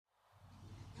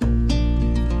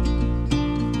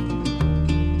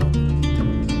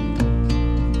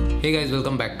Hey guys,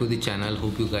 welcome back to the channel.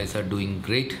 Hope you guys are doing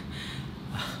great.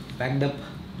 Packed up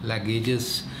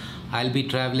luggages. I'll be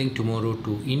traveling tomorrow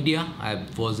to India. I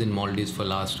was in Maldives for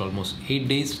last almost 8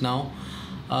 days now.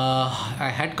 I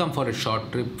had come for a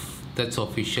short trip. That's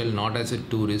official, not as a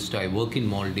tourist. I work in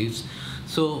Maldives.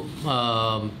 So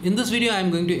in this video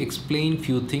I'm going to explain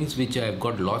few things which I've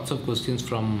got lots of questions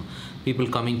from people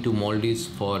coming to Maldives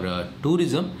for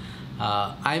tourism.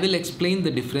 I will explain the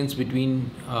difference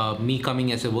between me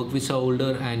coming as a work visa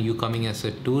holder and you coming as a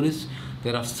tourist.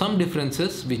 There are some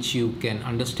differences which you can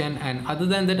understand, and other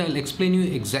than that I'll explain you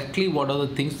exactly what are the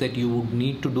things that you would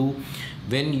need to do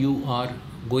when you are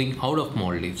going out of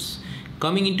Maldives.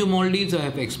 Coming into Maldives, I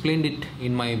have explained it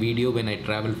in my video when I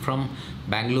traveled from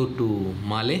Bangalore to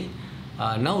Malé.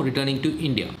 Now returning to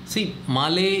India. See,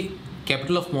 Malé,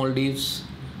 capital of Maldives.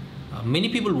 Many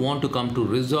people want to come to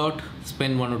resort,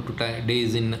 spend 1 or 2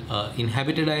 days in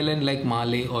inhabited island like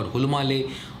Malé or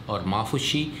Hulumale or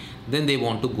Mafushi. Then they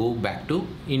want to go back to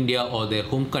India or their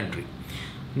home country.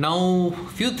 Now,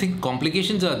 few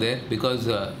complications are there because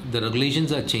the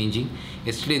regulations are changing.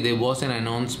 Yesterday there was an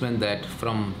announcement that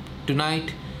from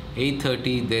tonight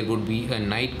 8:30 there would be a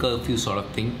night curfew sort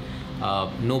of thing.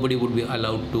 Nobody would be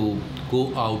allowed to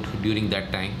go out during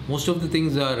that time. Most of the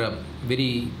things are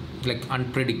very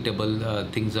unpredictable.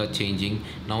 Things are changing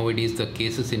nowadays. The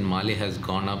cases in Malé has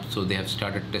gone up, so they have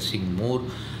started testing more.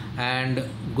 And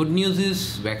good news is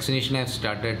vaccination has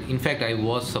started. In fact, I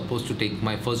was supposed to take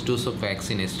my first dose of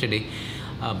vaccine yesterday,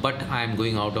 but I am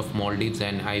going out of Maldives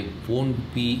and I won't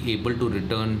be able to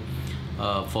return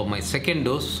for my second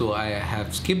dose, so I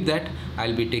have skipped that.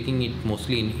 I'll be taking it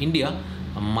mostly in India.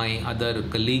 My other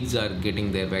colleagues are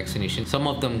getting their vaccination. Some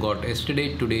of them got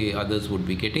yesterday, today others would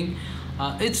be getting.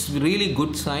 It's really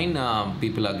good sign.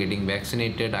 People are getting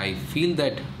vaccinated. I feel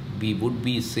that we would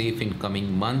be safe in coming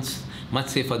months, much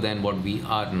safer than what we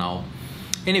are now.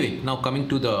 Anyway, now coming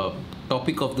to the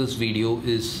topic of this video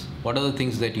is what are the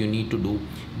things that you need to do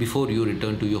before you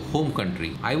return to your home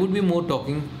country. I would be more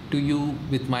talking to you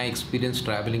with my experience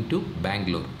traveling to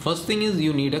Bangalore. First thing is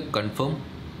you need a confirmed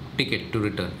ticket to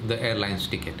return, the airline's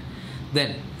ticket.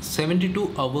 Then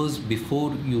 72 hours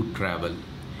before you travel,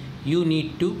 you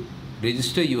need to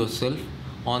register yourself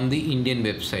on the Indian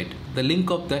website. The link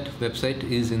of that website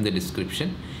is in the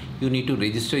description. You need to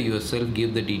register yourself,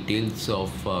 give the details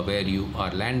of where you are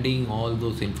landing, all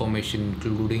those information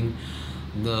including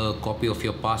the copy of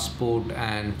your passport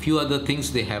and few other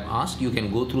things they have asked. You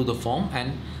can go through the form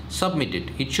and submit it.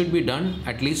 It should be done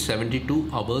at least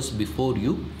 72 hours before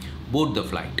you board the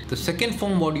flight. The second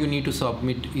form what you need to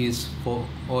submit is for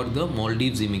the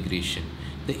Maldives immigration,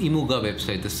 the IMUGA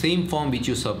website, the same form which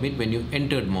you submit when you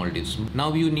entered Maldives.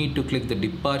 Now you need to click the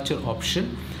departure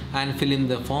option and fill in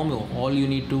the form. All you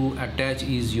need to attach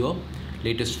is your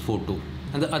latest photo.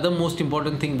 And the other most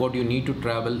important thing what you need to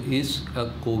travel is a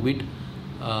COVID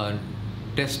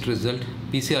test result,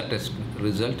 PCR test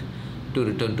result to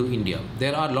return to India.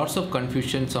 There are lots of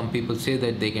confusion. Some people say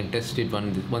that they can test it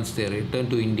once they return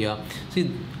to India. See,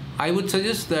 I would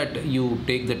suggest that you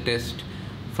take the test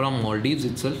from Maldives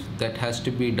itself. That has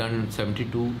to be done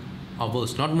 72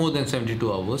 hours, not more than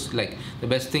 72 hours. Like the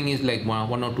best thing is like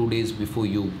 1 or 2 days before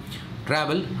you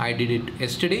travel. I did it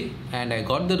yesterday and I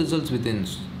got the results within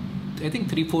I think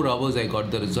 3-4 hours. I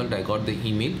got the result. I got the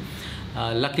email.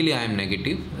 Luckily I am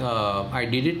negative. I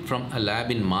did it from a lab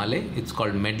in Malé. It's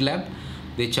called MedLab.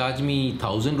 They charge me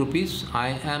 1,000 rupees. I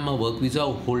am a work visa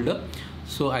holder,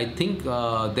 so I think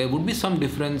there would be some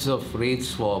difference of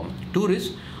rates for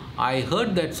tourists. I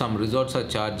heard that some resorts are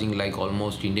charging like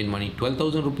almost Indian money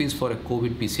 12,000 rupees for a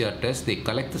COVID PCR test. They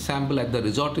collect the sample at the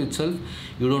resort itself.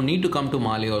 You don't need to come to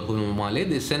Malé or Hulumale.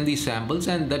 They send these samples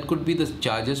and that could be the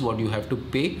charges what you have to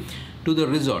pay to the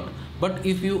resort. But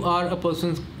if you are a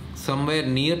person somewhere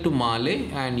near to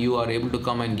Malé and you are able to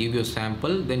come and give your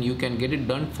sample, then you can get it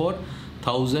done for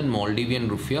 1,000 Maldivian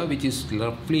rupiah, which is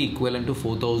roughly equivalent to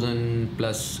 4,000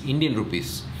 plus Indian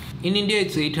rupees. In India,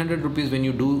 it's 800 rupees when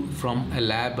you do from a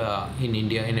lab in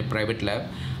India, in a private lab.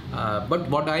 But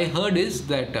what I heard is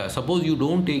that suppose you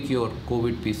don't take your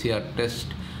COVID PCR test,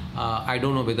 I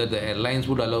don't know whether the airlines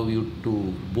would allow you to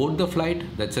board the flight.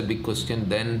 That's a big question.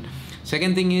 Then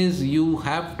second thing is you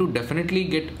have to definitely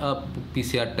get a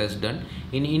PCR test done.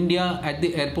 In India, at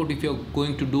the airport, if you're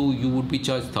going to do, you would be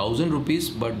charged 1,000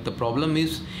 rupees. But the problem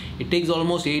is it takes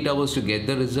almost 8 hours to get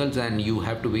the results and you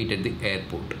have to wait at the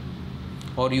airport.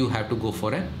 Or you have to go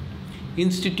for an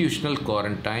institutional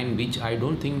quarantine, which I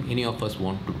don't think any of us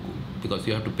want to go because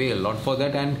you have to pay a lot for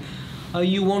that and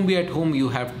you won't be at home. You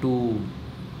have to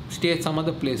stay at some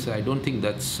other place. I don't think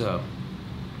that's a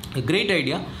great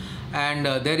idea. And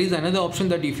there is another option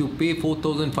that if you pay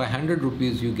 4,500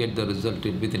 rupees, you get the result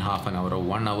within half an hour or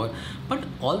 1 hour. But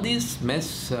all this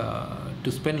mess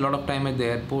to spend a lot of time at the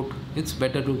airport, it's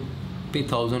better to pay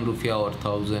 1,000 rupiah or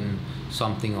 1,000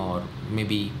 something, or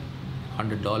maybe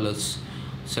 $100,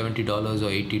 $70 or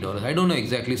 $80. I don't know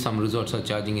exactly. Some resorts are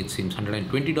charging, it seems,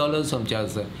 $120.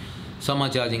 Some are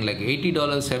charging like $80,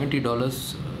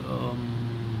 $70.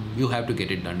 You have to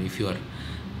get it done. If you are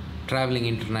traveling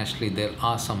internationally, there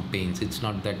are some pains. It's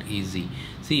not that easy.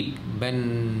 See,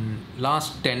 when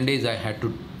last 10 days I had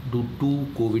to do 2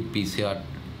 COVID PCR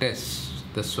tests,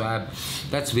 the swab,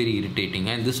 that's very irritating.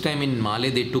 And this time in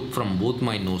Male, they took from both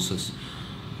my noses.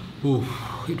 Ooh,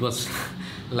 it was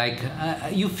like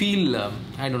you feel,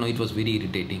 I don't know, it was very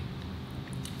irritating.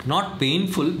 Not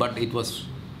painful, but it was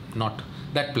not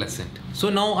that pleasant. So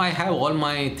now I have all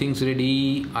my things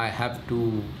ready. I have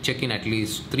to check in at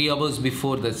least 3 hours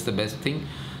before. That's the best thing.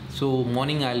 So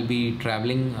morning I'll be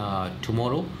traveling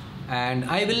tomorrow, and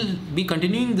I will be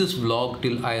continuing this vlog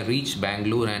till I reach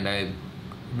Bangalore, and I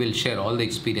will share all the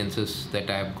experiences that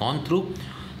I have gone through.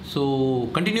 So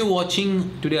continue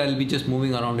watching. Today I'll be just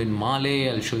moving around in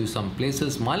Male. I'll show you some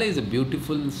places. Male is a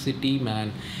beautiful city,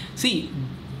 man. See,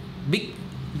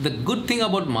 the good thing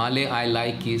about Male I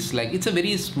like is, like, it's a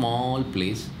very small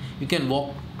place. You can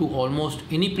walk to almost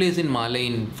any place in Male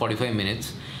in 45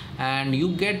 minutes, and you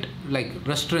get like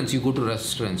restaurants. You go to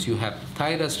restaurants, you have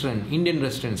Thai restaurant, Indian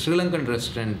restaurant, Sri Lankan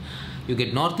restaurant, you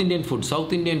get North Indian food,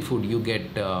 South Indian food, you get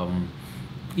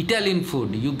Italian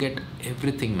food, you get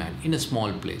everything, man, in a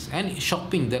small place. And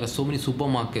shopping, there are so many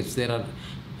supermarkets, there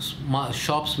are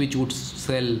shops which would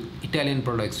sell Italian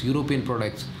products, European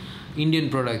products, Indian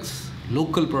products,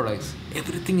 local products.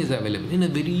 Everything is available in a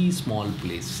very small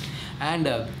place, and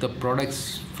the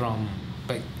products from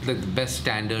the best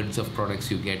standards of products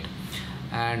you get.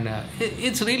 And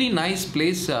it's really nice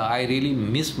place. I really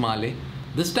miss Male.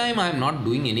 This time I'm not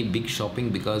doing any big shopping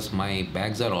because my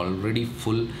bags are already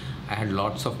full. I had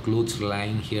lots of clothes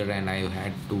lying here and I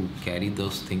had to carry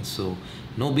those things, so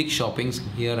no big shoppings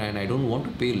here. And I don't want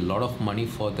to pay a lot of money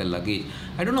for the luggage.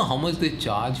 I don't know how much they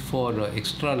charge for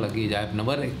extra luggage. I have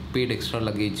never paid extra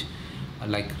luggage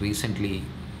like recently.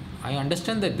 I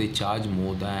understand that they charge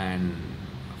more than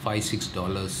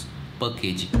 $5-6 per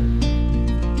kg.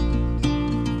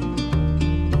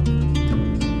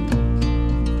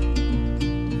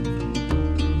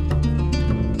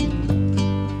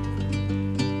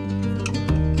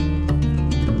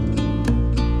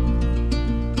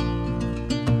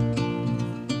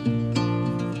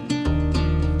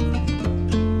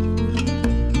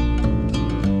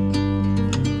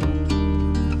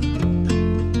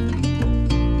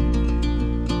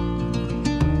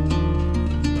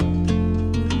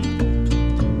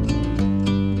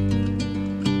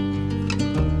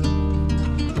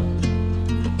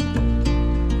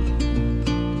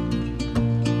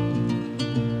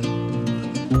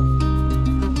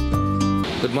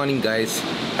 Good morning, guys.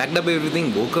 Packed up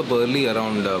everything, woke up early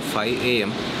around 5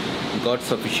 a.m. Got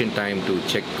sufficient time to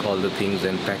check all the things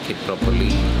and pack it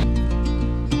properly.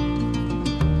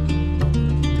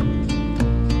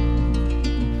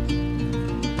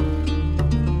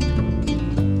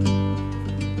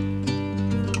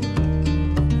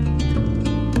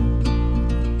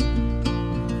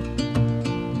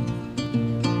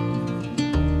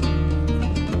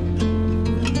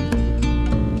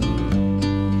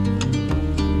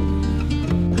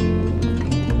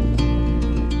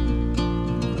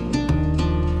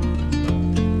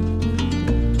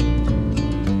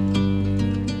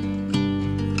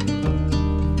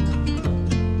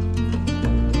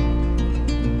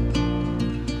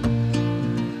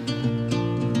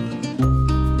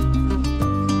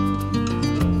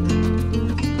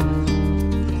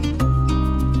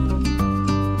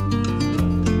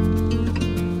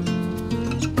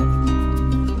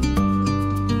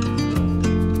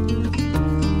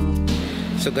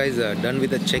 So guys, done with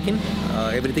the check-in.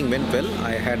 Everything went well.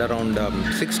 I had around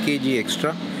 6 kg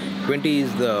extra. 20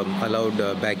 is the allowed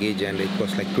baggage, and it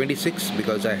was like 26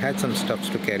 because I had some stuffs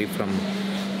to carry from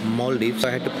Maldives.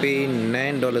 I had to pay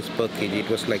 $9 per kg. It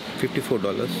was like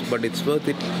 $54, but it's worth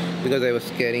it because I was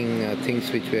carrying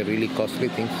things which were really costly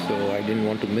things, so I didn't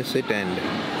want to miss it, and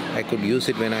I could use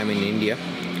it when I'm in India.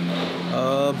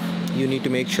 You need to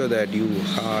make sure that you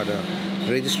are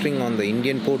registering on the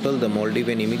Indian portal, the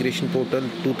Maldivian immigration portal.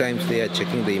 2 times they are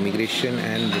checking the immigration,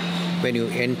 and when you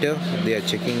enter, they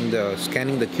are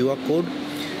scanning the QR code.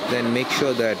 Then make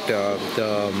sure that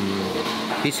the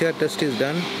PCR test is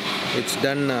done. It's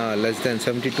done less than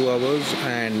 72 hours,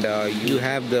 and you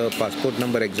have the passport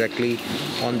number exactly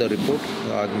on the report.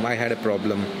 I had a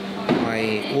problem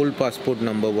my old passport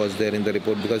number was there in the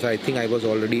report, because I think I was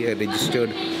already a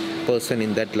registered person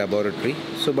in that laboratory.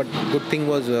 So but good thing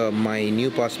was my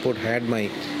new passport had my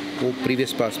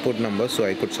previous passport number, so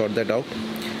I could sort that out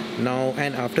now.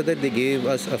 And after that, they gave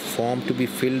us a form to be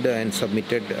filled and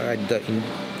submitted at the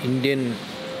Indian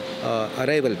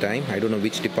arrival time. I don't know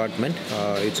which department.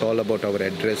 It's all about our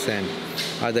address and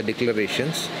other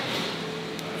declarations,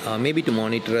 maybe to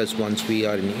monitor us once we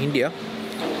are in India.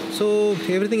 So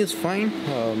everything is fine,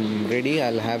 ready.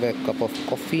 I'll have a cup of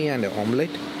coffee and an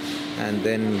omelette and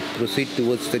then proceed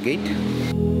towards the gate.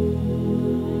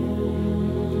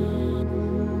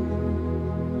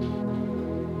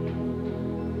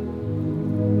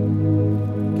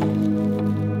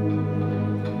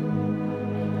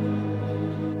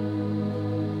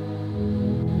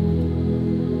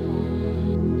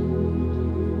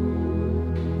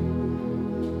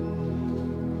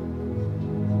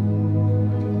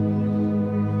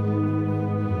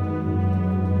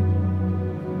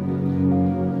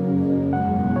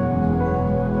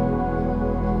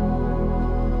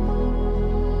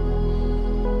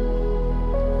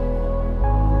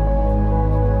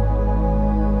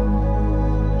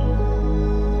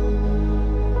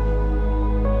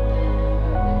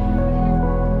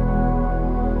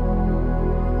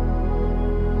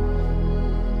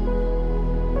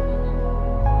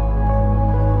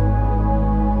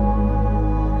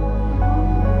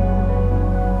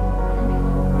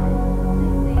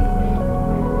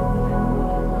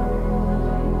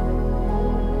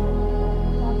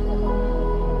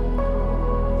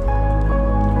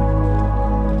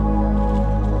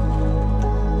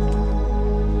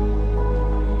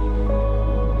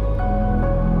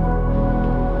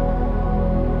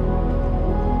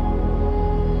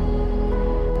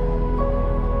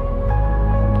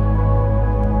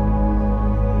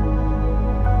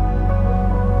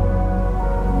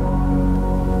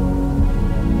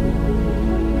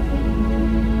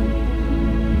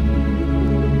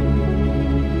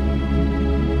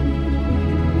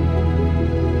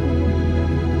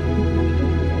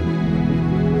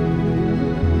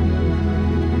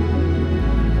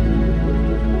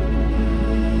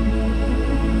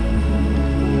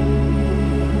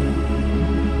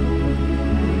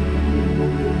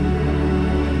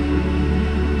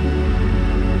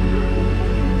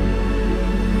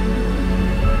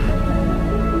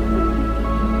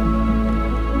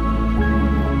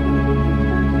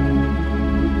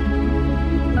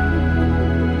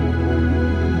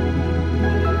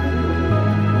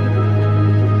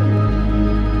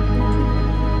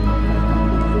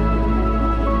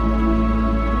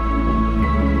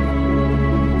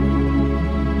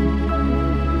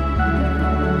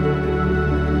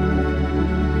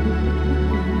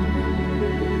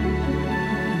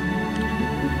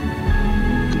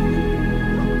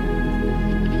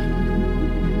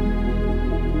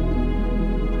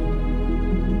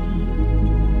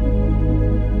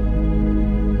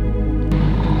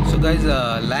 Guys,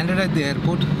 landed at the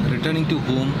airport, returning to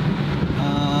home.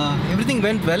 Everything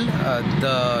went well.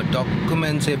 The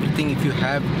documents, everything, if you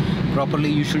have properly,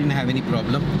 you shouldn't have any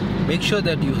problem. Make sure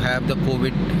that you have the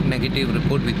COVID negative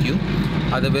report with you.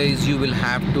 Otherwise, you will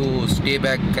have to stay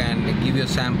back and give your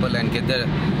sample and get the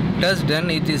test done.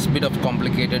 It is a bit of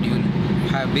complicated. You will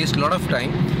have waste a lot of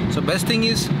time. So best thing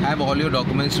is have all your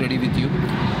documents ready with you.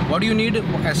 What do you need?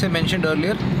 As I mentioned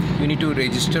earlier, you need to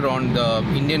register on the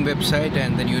Indian website,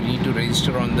 and then you need to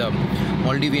register on the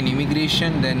Maldivian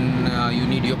immigration. Then you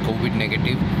need your COVID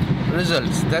negative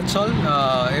results. That's all.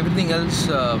 Everything else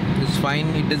is fine.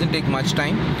 It doesn't take much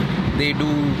time. They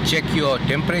do check your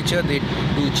temperature. They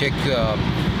do check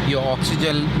your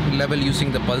oxygen level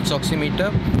using the pulse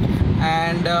oximeter,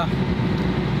 and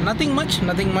nothing much.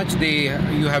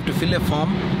 You have to fill a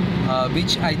form,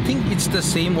 which I think it's the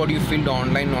same what you filled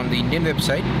online on the Indian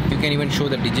website. You can even show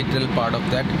the digital part of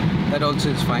that. That also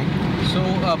is fine. So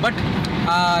but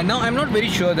now I'm not very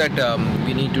sure that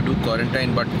we need to do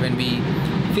quarantine, but when we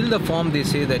fill the form, they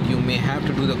say that you may have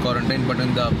to do the quarantine, but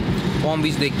in the form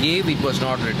which they gave, it was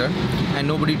not written, and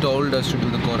nobody told us to do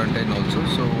the quarantine also.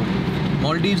 So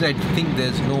Maldives, I think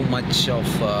there's no much of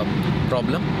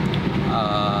problem.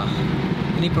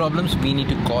 Any problems, we need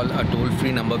to call a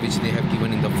toll-free number which they have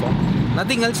given in the form.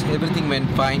 Nothing else, everything went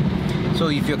fine. So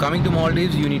if you're coming to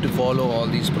Maldives, you need to follow all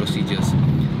these procedures.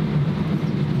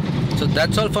 So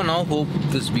that's all for now. Hope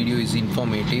this video is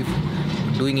informative.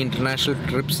 Doing international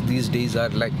trips these days are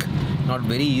like not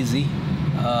very easy.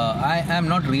 I am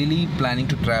not really planning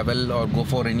to travel or go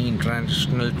for any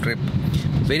international trip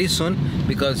very soon,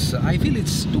 because I feel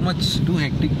it's too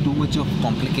hectic, too much of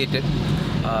complicated.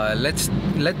 Let's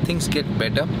let things get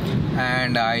better,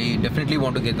 and I definitely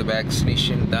want to get the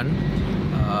vaccination done.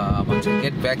 Once I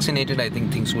get vaccinated, I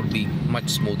think things would be much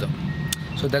smoother.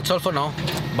 So that's all for now.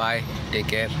 Bye. Take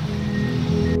care.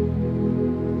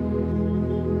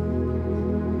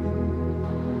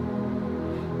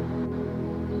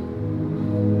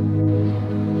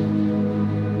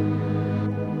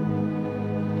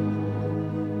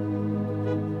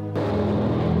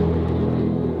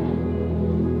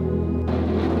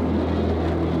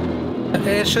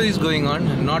 Air show is going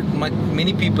on, not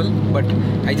many people, but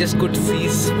I just could see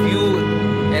few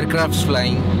aircrafts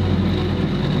flying.